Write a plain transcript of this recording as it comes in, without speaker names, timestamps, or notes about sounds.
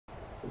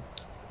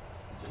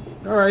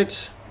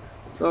Alright,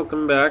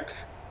 welcome back.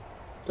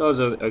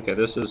 Okay,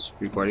 this is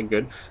recording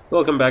good.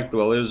 Welcome back,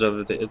 dwellers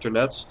of the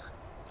internets.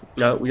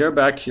 We are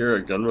back here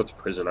again with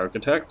Prison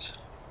Architect.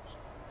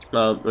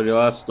 When we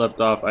last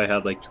left off, I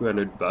had like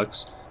 200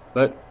 bucks,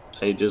 but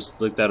I just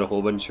looked at a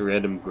whole bunch of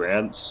random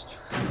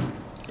grants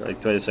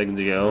like 20 seconds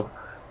ago.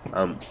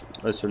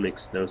 This one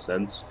makes no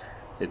sense.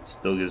 It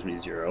still gives me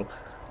 0.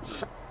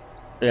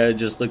 Yeah, I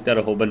just looked at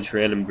a whole bunch of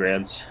random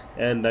grants,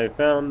 and I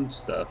found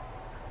stuff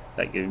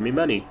that gave me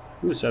money.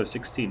 Ooh, so I have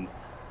 16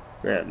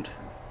 grand.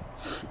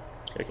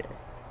 Okay.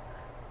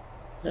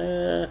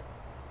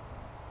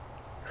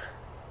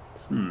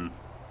 Hmm.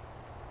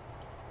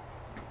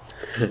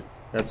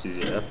 That's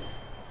easy enough.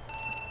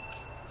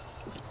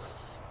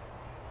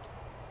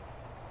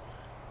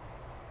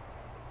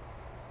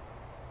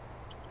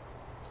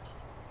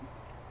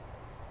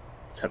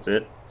 That's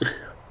it.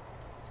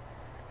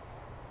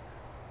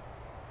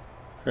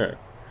 Huh.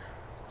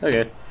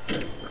 Okay.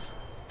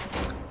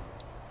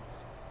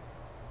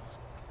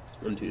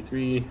 1, 2,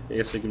 3. I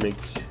guess I can make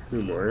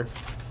 2 more.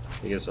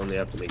 I guess I only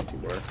have to make 2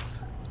 more.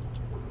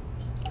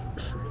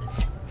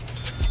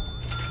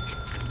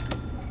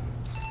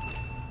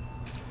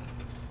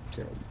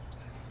 Okay.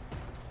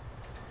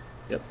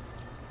 Yep.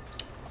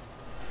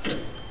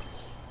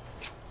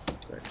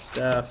 Alright,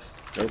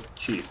 staff. Nope,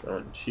 chief. I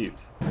want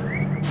chief.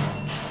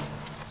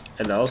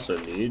 And I also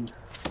need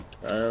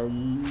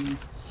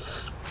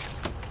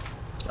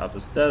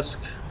office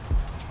desk.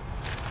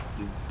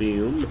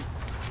 Boom.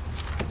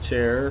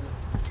 Chair.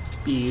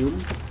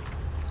 Boom.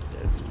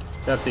 And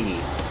that thingy.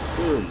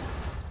 Boom.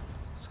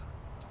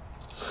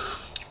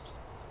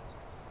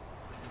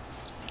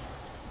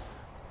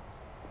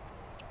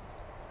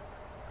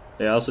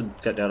 I also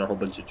cut down a whole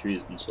bunch of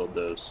trees and sold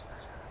those.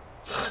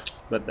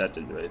 But that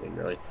didn't do anything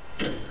really.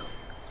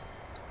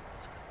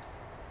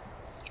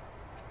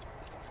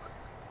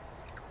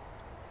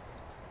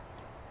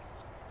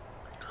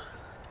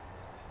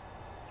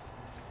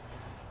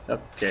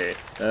 Okay.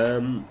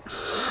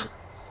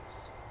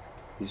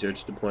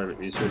 Research deployment.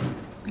 Research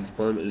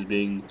deployment is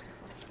being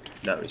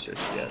not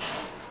researched yet.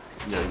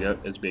 There we go.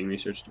 It's being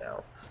researched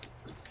now.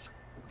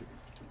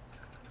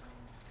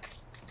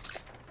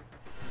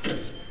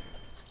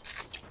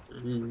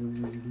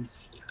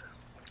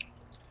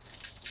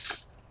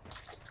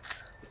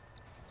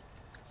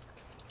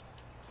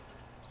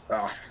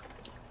 Ah.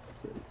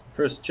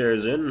 First chair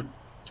is in.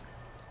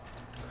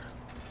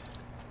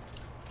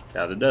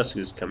 Now the desk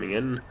is coming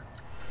in.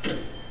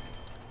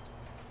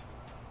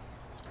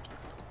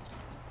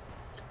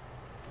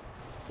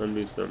 One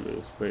boost, one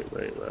boost. Wait,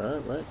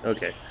 what?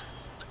 Okay.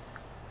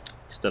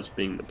 Stuff's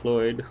being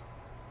deployed.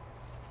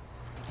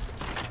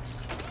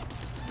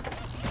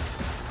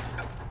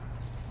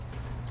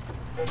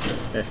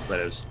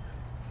 Whatevs.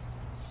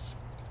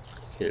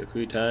 Okay,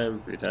 free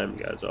time. You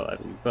guys all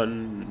having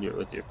fun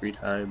with your free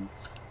time.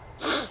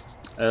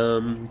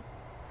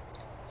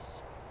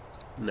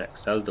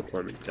 Next, how's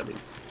deployment coming?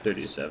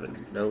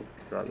 37. Nope,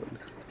 wrong one.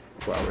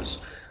 4 hours.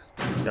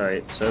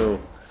 Alright, so,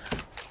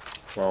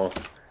 while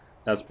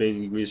that's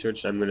being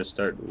researched, I'm going to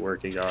start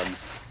working on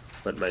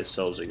what my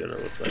cells are going to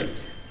look like.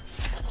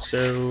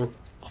 So,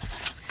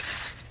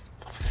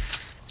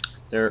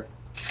 there.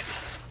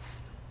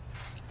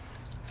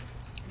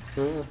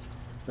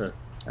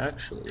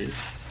 Actually, you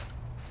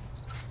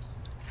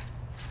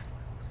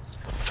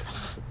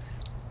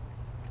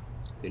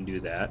can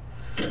do that.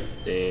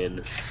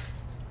 Then,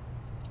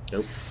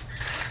 nope.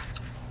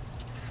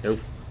 Nope.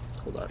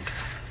 Hold on.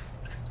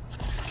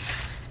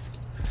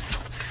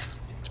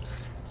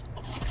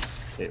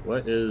 Okay,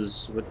 what do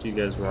you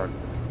guys want?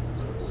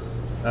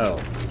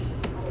 Oh.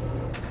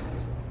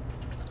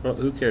 Well,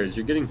 who cares?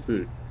 You're getting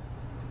food.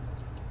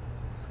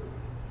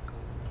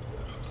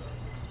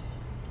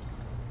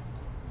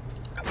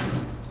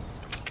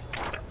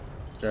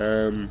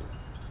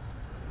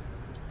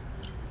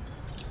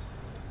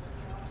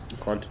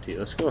 Quantity.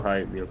 Let's go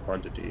high meal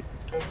quantity.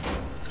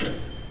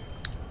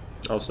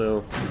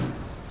 Also,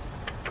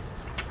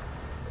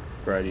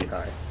 variety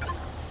high.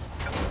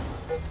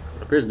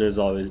 The prisoners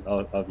always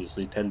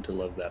obviously tend to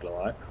love that a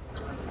lot.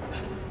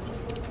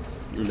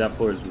 And that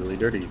floor is really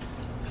dirty.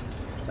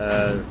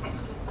 Yeah.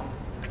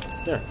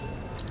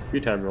 Free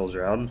time rolls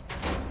around.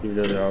 Even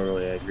though they're all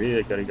really angry,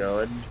 they gotta go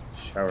and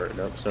shower.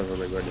 Nope, some of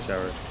them are going to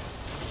shower.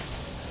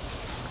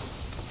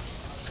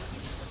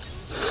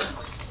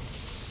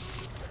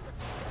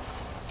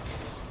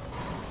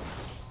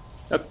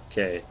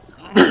 Okay.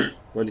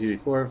 1, 2, 3,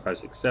 4, 5,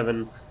 6,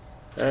 7.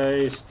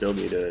 I still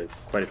need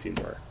quite a few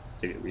more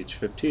to reach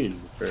 15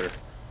 for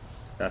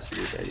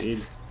capacities I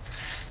need.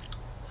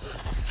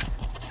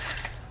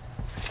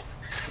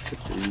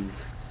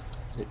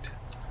 Wait.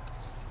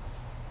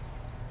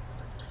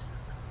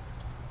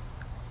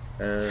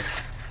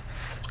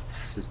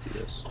 Let's just do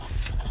this.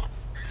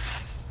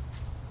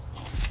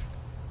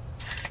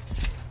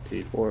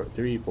 3,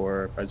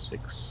 4, 5,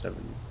 6,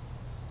 7.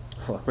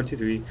 1, 2,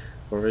 3,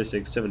 4, 5,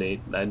 6, 7,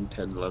 8, 9,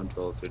 10, 11,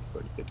 12, 13,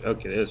 14, 15.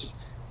 Okay, there's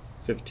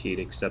 15,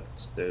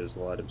 except there's a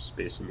lot of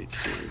space in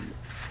between.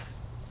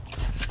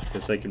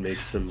 Guess I can make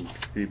some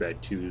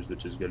 3x2s,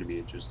 which is going to be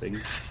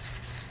interesting.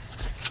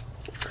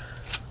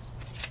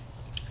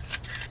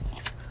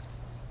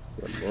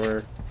 One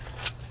more.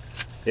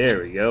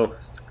 There we go.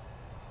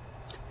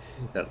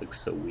 That looks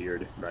so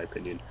weird, in my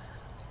opinion.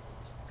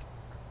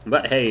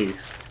 But hey,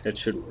 it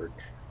should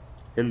work.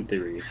 In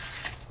theory,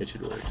 it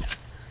should work.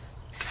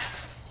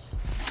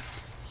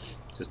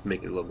 Just to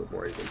make it a little bit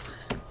more even.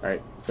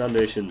 Alright,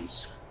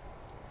 foundations.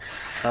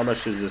 How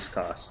much does this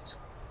cost?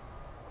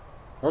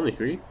 Only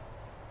 3?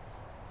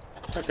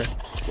 Okay,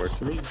 works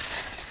for me.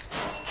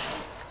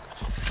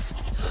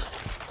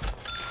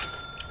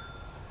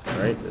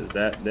 Alright, there's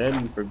that.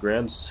 Then for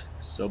grants,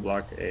 cell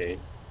block A.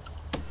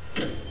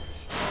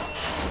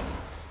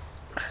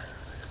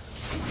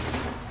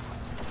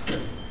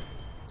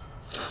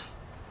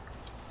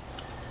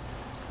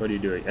 What are you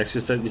doing?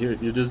 Exercise,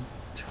 you're just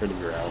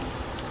turning around.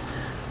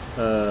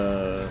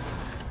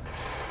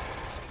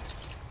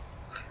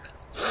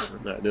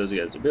 Alright, those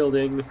guys are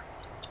building.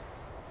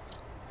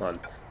 Come on.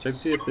 Check to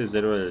see if there's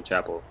anyone in the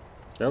chapel.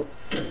 Nope.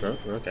 No?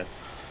 Okay.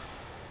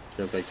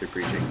 Look like you're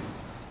preaching.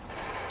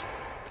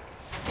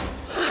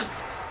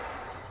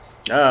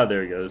 Ah,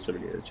 there we go. There's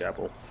somebody in the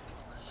chapel.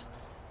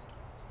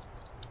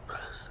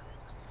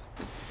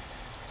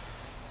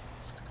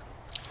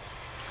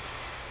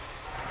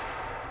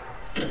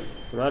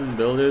 Come on,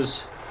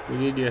 builders. We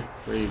need you.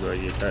 Where are you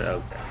going? You try.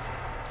 Okay.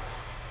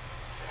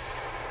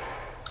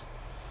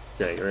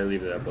 Okay, I'm gonna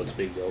leave it up. Let's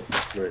big go.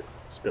 I'm gonna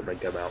spit my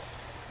gum out.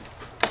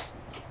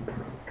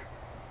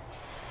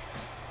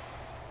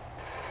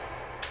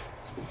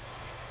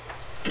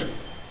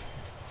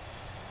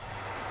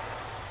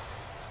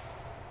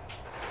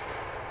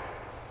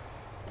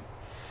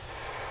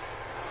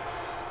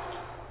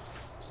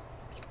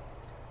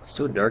 It's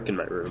so dark in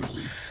my room.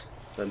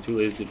 I'm too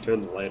lazy to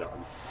turn the light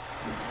on.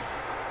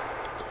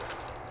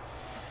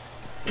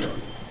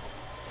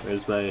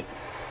 Where's my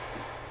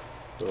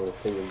little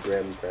thing of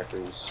graham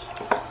crackers?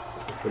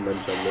 The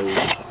munch on those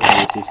when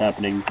this is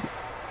happening.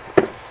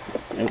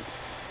 Nope.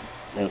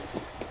 Nope.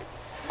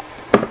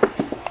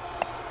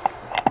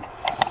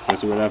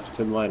 Guess we're gonna have to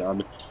turn the light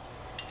on.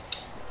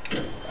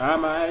 Ah,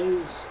 my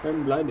eyes!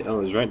 I'm blinded. Oh,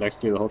 it was right next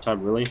to me the whole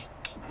time, really?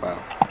 Wow.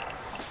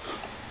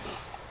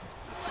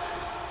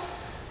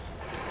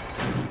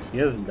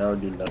 You guys now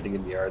do nothing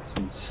in the yard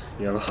since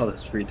you have all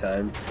this free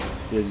time.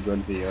 You guys go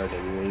into the yard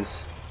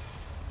anyways.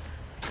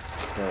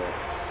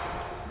 Oh.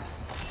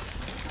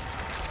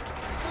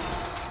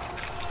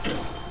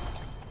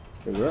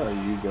 Where are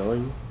you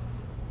going?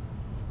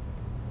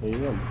 Hey,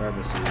 you want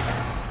privacy.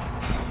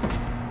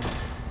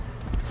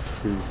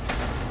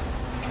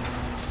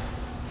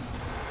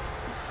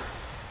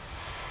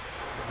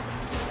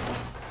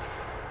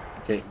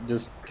 Okay,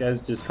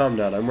 guys, just calm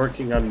down. I'm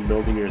working on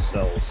building your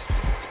cells.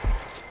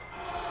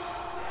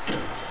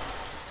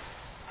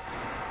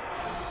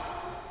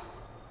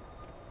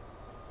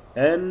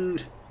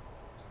 And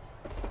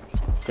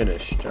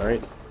finished,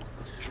 alright.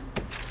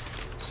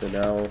 So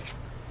now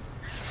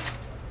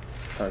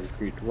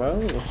concrete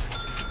well.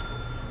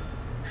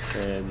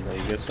 And I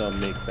guess I'll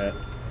make that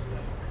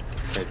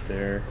right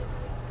there.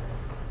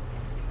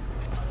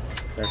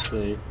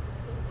 Actually,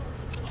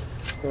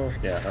 oh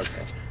yeah,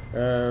 okay.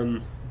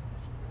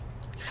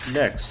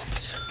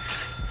 Next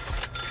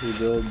we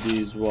build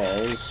these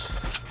walls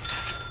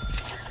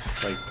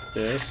like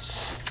this.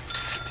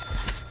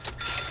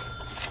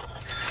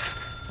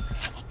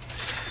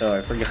 Oh,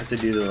 I forgot to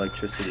do the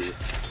electricity.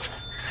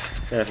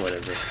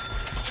 Whatever.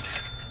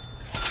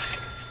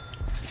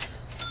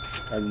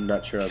 I'm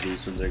not sure how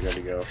these ones are going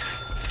to go.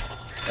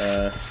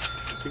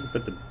 So we can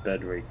put the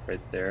bed right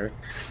there.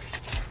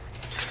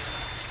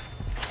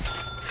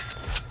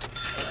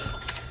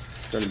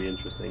 It's going to be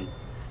interesting.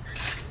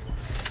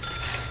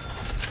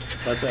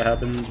 That's what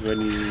happens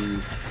when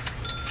you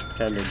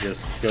kind of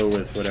just go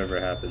with whatever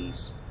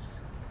happens.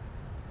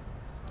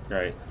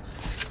 Alright,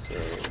 so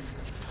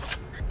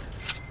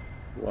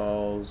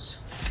walls,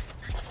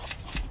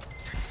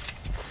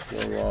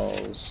 more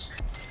walls,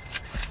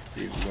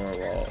 even more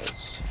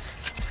walls.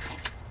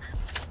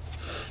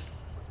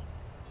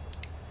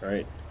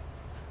 Alright.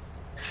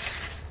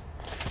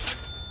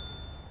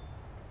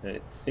 I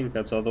think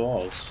that's all the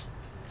walls.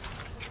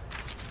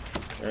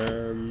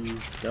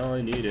 All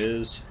I need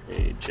is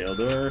a jail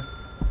door,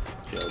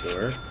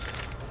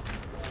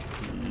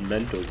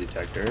 mental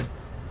detector,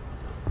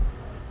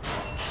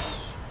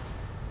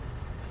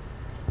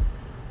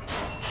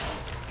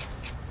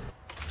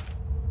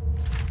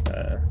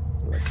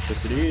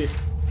 electricity,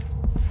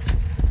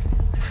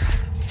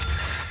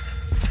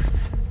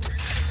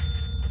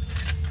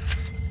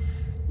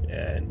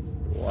 and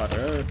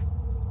water.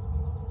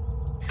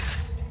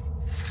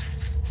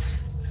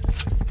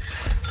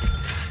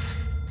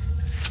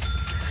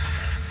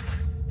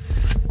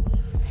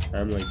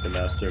 I'm like the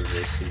master of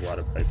wasting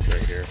water pipes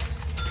right here.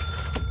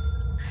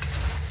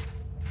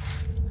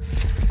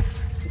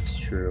 It's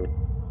true.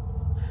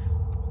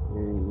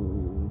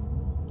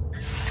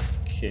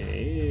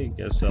 Okay,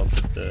 guess I'll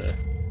put the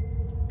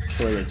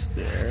toilets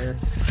there.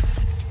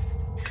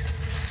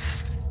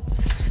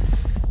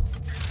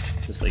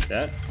 Just like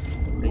that,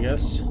 I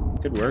guess.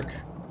 Could work.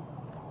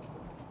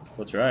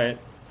 We'll try it.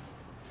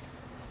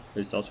 At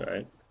least I'll try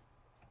it.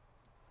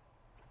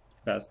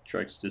 Fast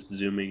trucks just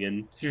zooming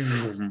in.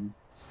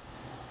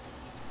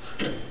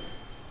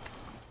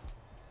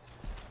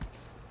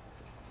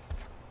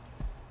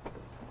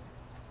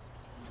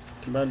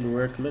 Come on,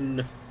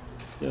 workmen.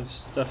 You have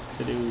stuff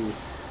to do.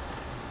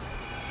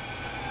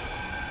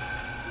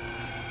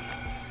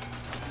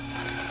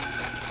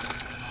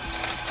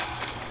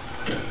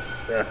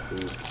 Ah,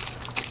 food.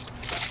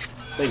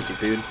 Thank you,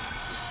 food.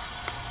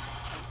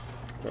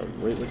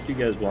 Wait, what do you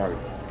guys want?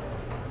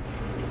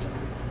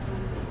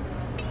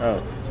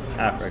 Oh,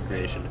 half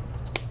recreation.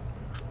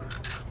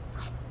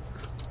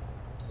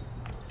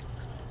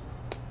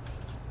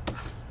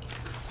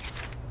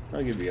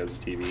 I'll give you guys a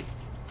TV.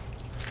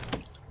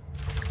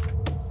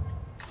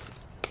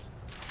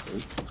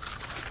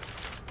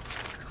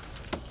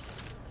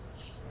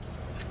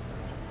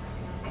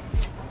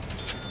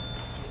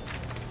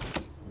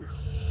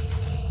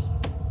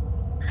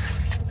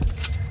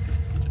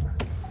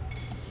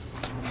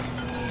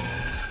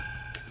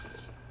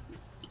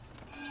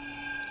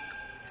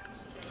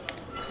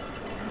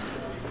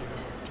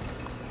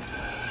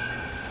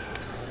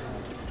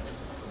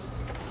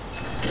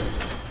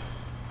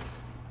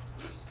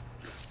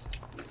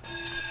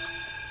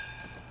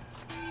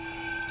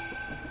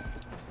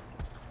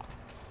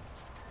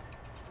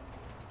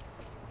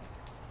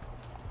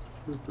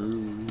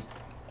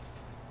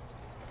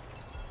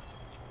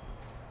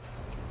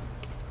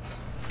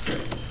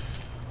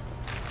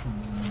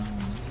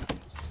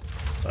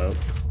 Oh.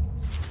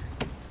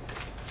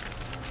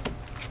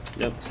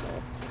 Yep, so.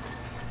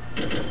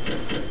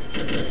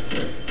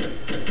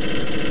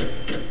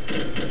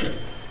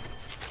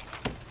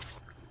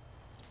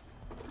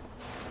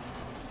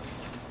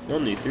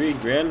 Only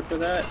 $3 for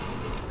that?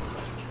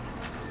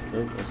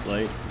 Nope, that's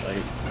light.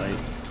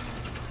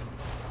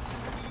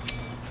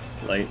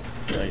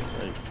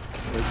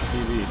 Where's the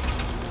TV?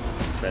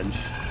 Bench.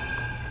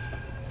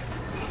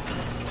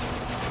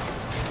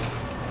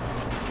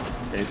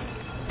 Okay.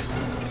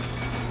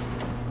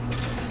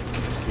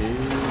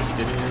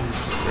 Get his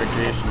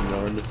recreation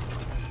going.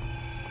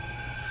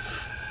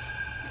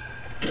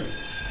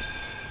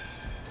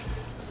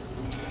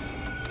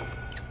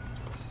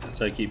 That's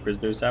how I keep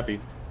prisoners happy.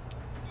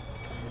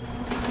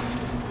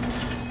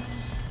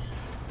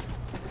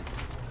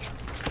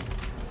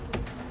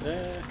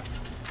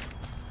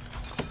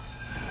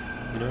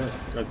 You know what?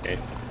 Okay.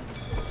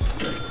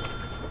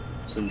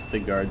 Since the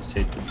guards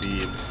hate to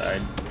be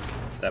inside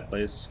that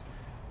place,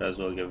 might as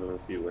well give them a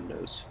few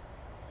windows.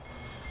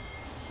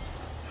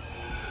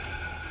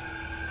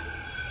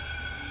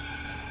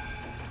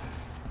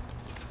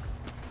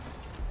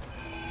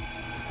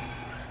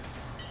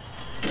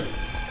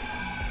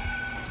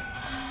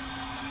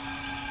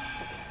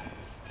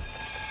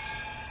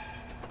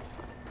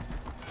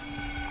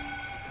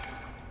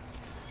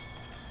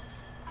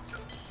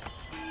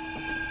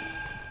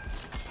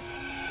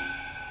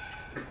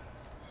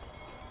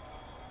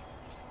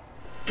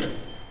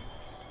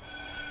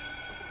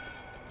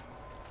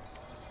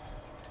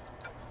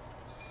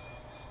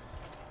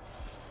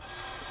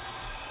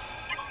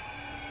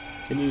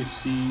 Can you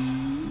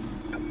see?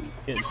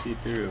 Can't see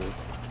through.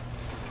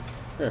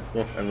 Huh,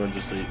 well, everyone's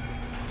asleep.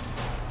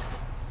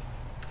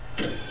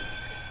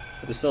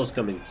 But the cell's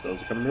coming. The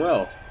cells are coming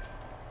well.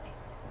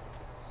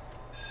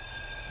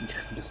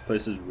 This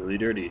place is really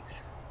dirty.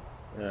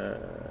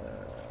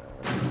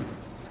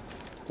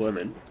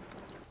 Deployment.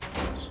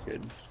 That's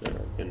good. So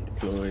I can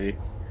deploy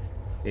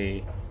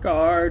a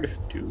guard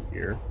to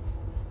here.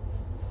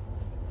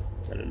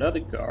 And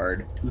another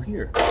guard to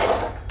here.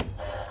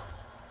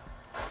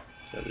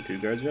 So the 2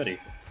 guards ready.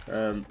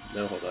 No,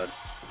 hold on.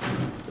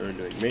 We're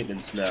doing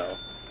maintenance now.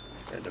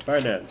 And to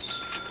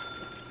finance.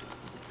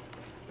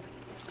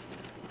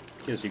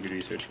 Guess you could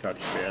research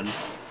contraband.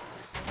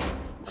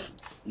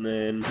 And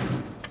then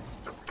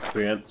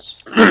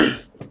grants.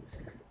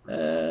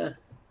 Huh.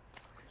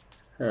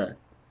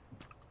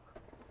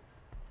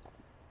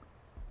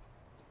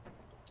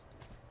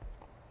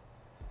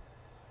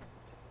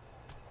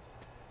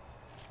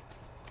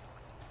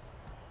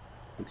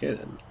 Okay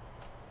then.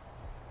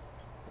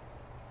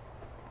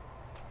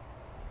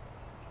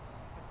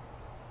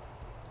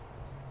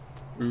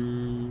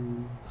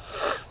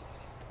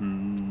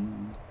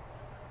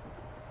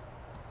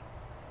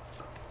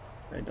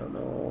 I don't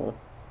know.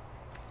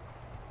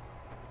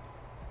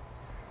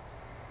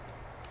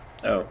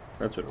 Oh,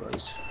 that's what it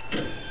was.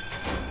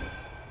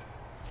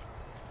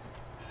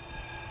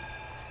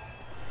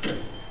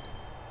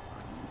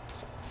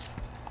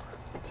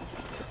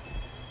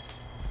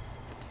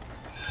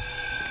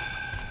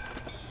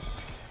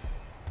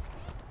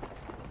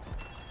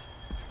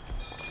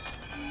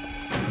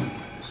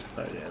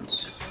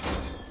 Finance.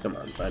 Come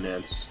on,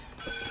 finance.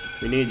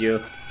 We need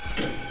you.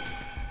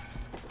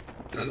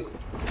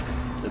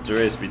 It's a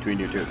race between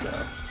you two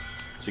now.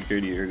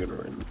 Security, you're gonna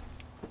win.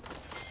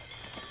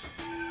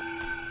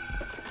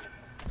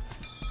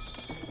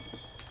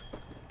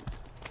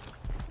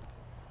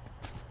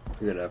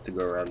 You're gonna have to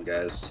go around,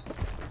 guys.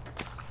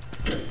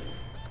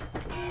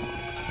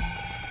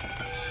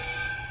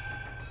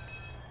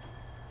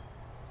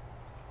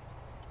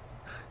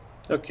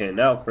 Okay,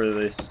 now for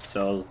the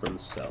cells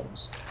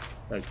themselves.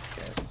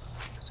 Okay,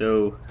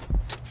 so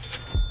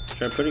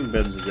try putting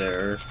beds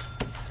there,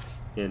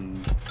 and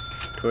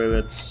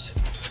toilets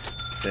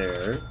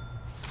there.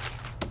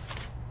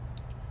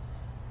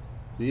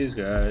 These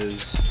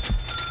guys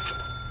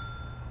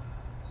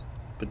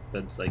put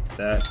beds like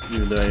that.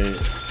 Even though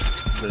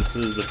this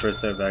is the first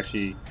time I've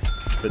actually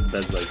put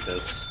beds like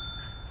this.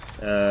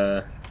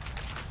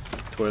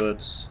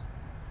 Toilets.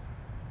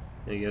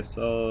 I guess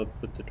I'll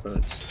put the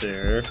toilets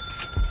there.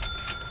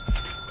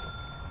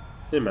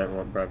 They might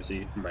want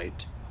privacy.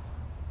 Might.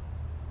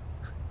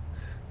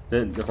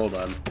 Then hold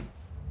on.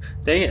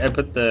 Dang it! I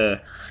put the.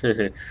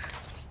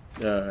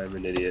 I'm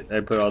an idiot.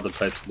 I put all the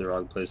pipes in the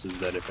wrong places.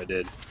 Then if I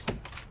did.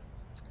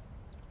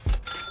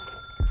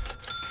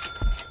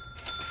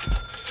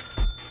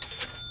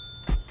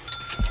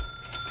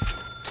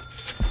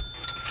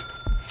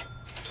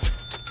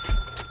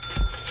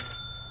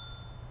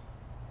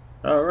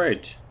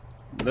 Alright,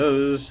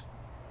 those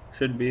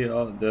should be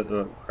all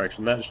the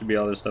correction. That should be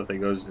all the stuff that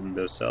goes in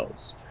those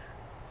cells.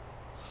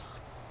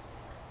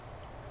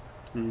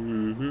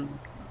 And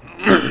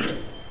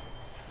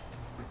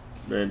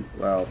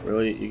wow,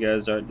 really, you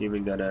guys aren't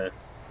even gonna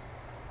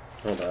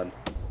hold on?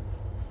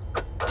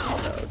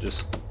 No,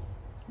 just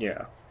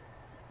yeah.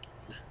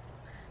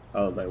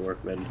 All of my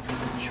workmen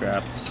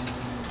trapped.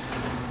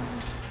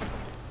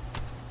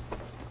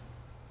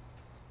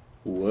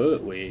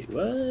 What? Wait,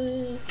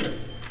 what?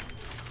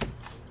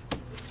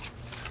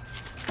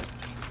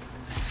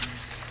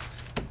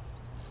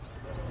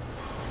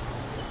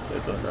 I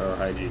don't know,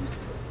 hygiene.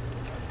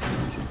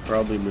 Should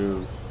probably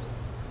move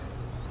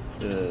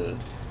the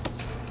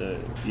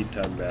eat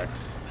time back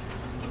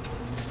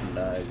to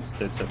 9.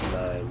 Starts at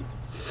 9.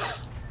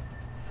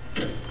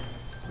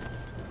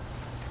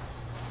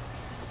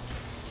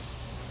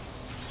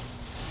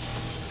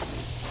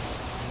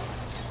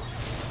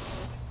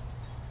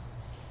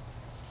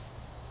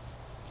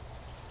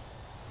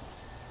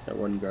 That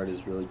one guard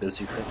is really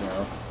busy right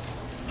now.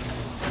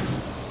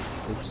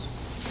 Oops.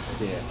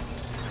 Yeah.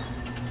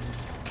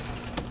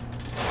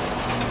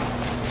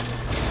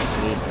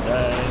 8, 9,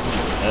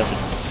 11.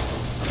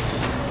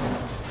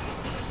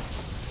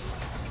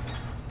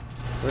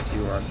 What do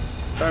you want?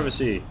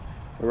 Privacy.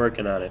 We're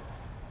working on it.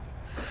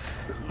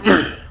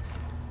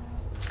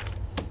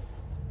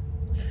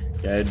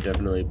 Yeah, I'd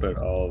definitely put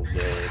all of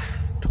the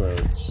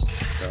toilets,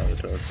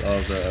 all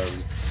of the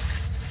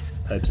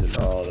pipes in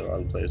all the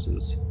wrong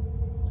places.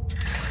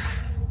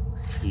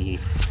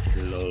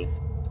 Lol.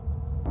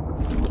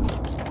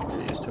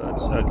 These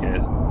toilets. Okay.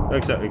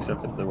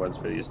 Except for the ones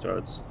for these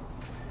toilets.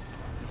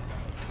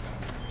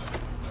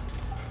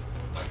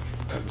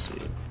 Let's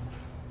see.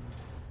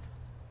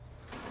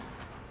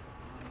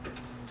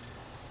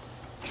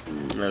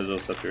 Might as well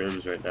set the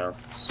rooms right now.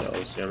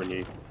 Cells. See how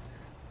many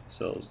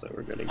cells that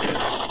we're gonna get.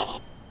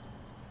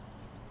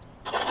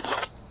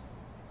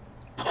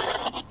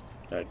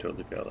 I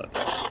totally failed at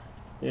that.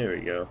 There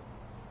we go.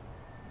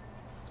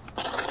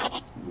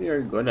 We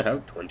are going to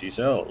have 20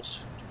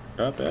 cells.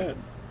 Not bad.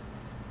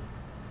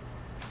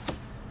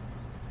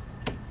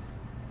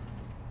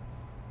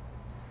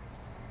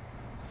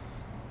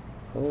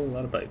 Whole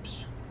lot of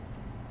pipes.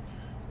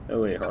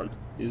 Oh wait, hon.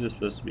 These are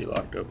supposed to be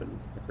locked open.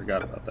 I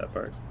forgot about that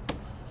part.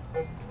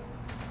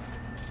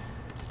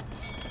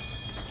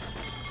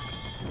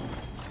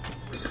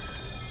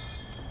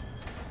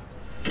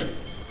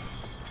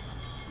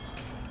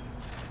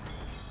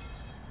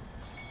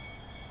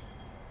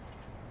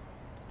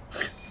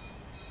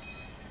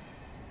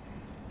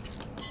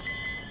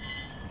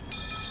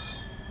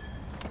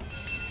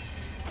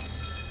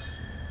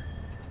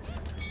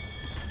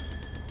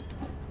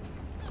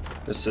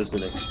 This is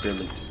an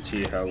experiment to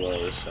see how well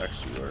this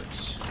actually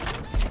works.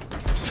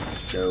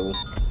 No,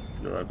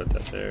 I put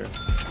that there.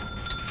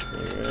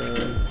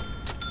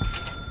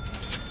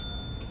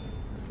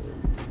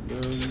 No.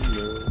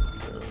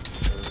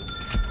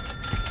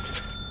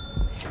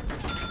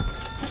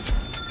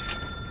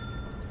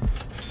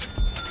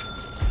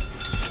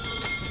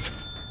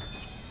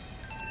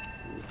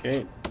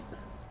 Okay.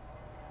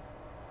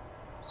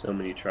 So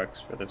many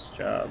trucks for this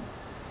job.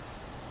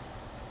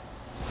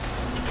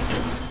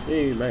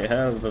 You might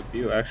have a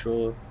few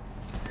actual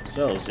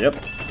cells. Yep,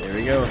 there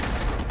we go.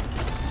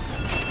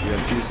 You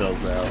have 2 cells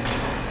now.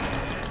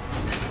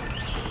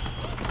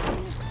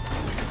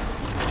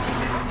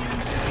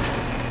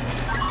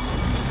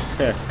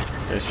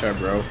 Nice try,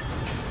 bro.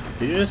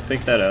 Did you just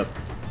pick that up?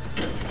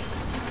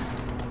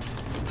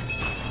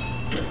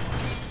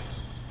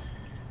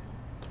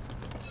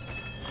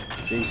 I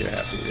think they're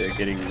happy. They're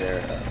getting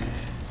their.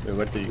 Wait,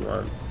 what did you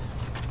want?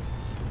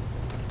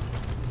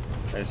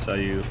 I saw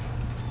you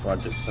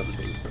wanted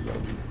something from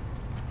them.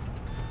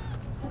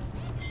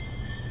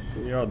 So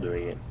you're all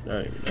doing it. I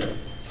don't even know.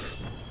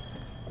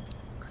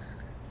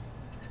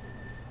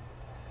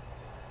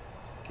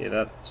 Okay,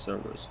 that's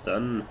almost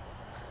done.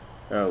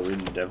 Oh, we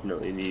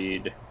definitely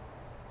need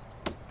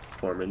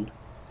foreman.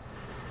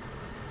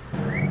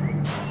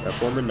 A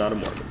foreman, not a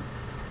Mormon.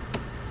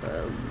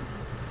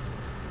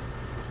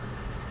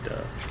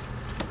 Duh.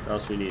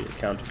 else we need?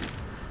 Accounting.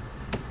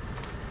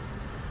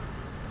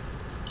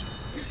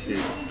 Shoot.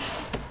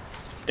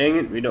 Dang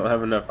it, we don't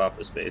have enough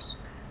office space.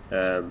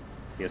 I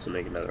guess I'll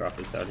make another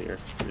office down here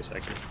in a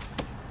second.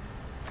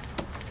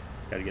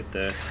 Gotta get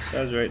the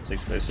size right,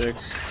 6 by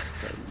 6.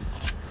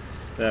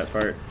 That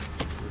part,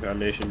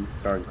 foundation,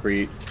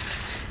 concrete.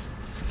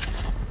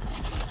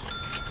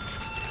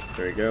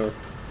 There we go.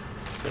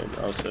 And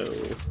also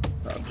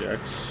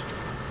objects,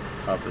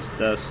 office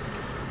desk,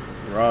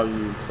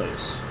 wrong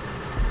place.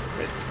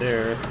 Right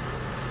there,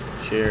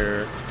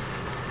 chair,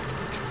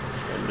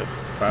 and a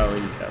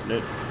filing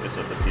cabinet. I guess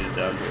I'll put these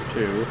down here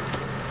too,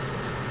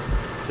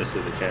 just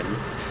because I can.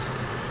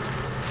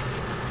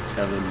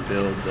 Have them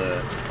build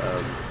the,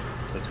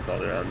 what's it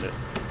called around it?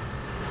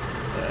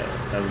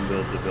 Have them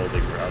build the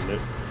building around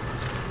it.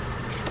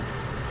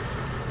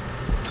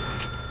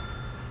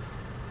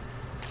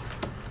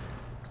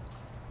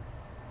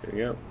 There we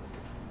go.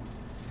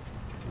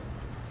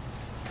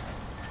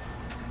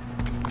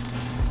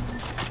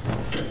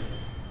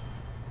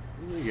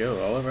 There we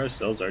go, all of our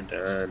cells are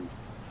done.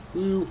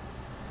 Woo!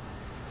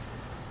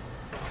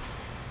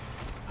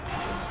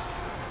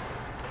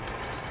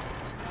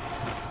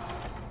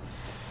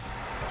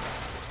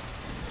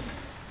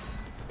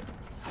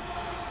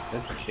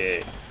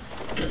 Okay.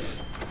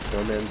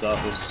 Doorman's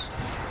office.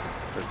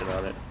 Working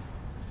on it.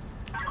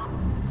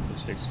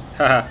 Let's fix.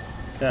 Haha!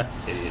 Ha!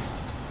 Idiot.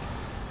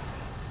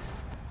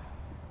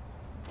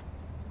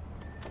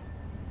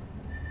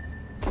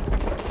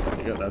 There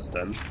you go, that's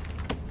done.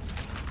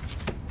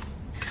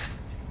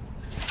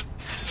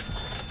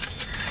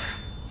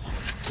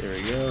 There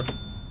we go.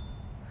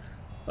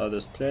 All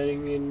this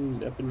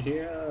planning up in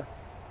here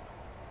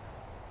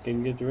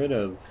can get rid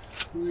of.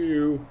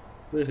 Woo!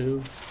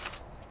 Woohoo!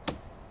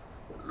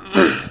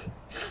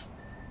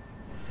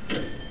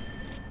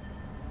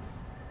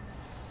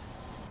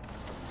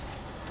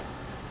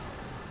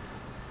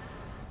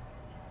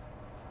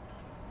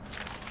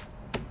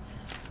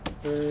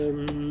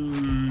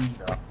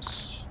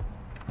 Office.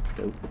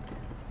 Nope.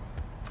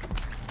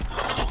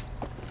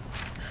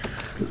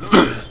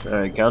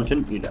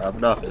 Accountant, you now have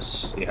an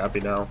office. You happy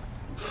now?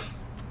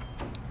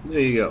 There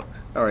you go.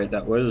 Alright,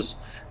 that was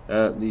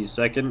the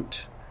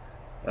second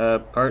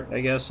part,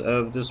 I guess,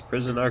 of this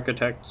Prison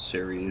Architect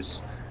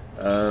series.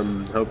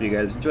 Hope you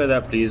guys enjoy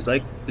that. Please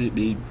like,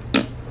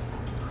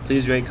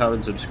 please rate,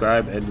 comment,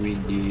 subscribe, and we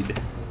need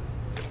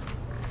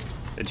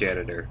a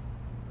janitor.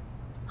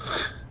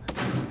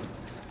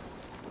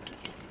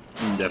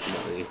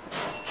 Definitely.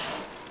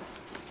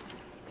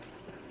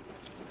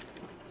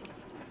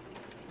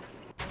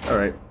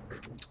 Alright.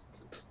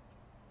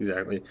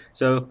 Exactly.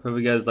 So, if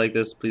you guys like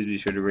this, please be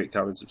sure to rate,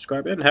 comment,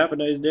 subscribe, and have a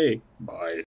nice day. Bye.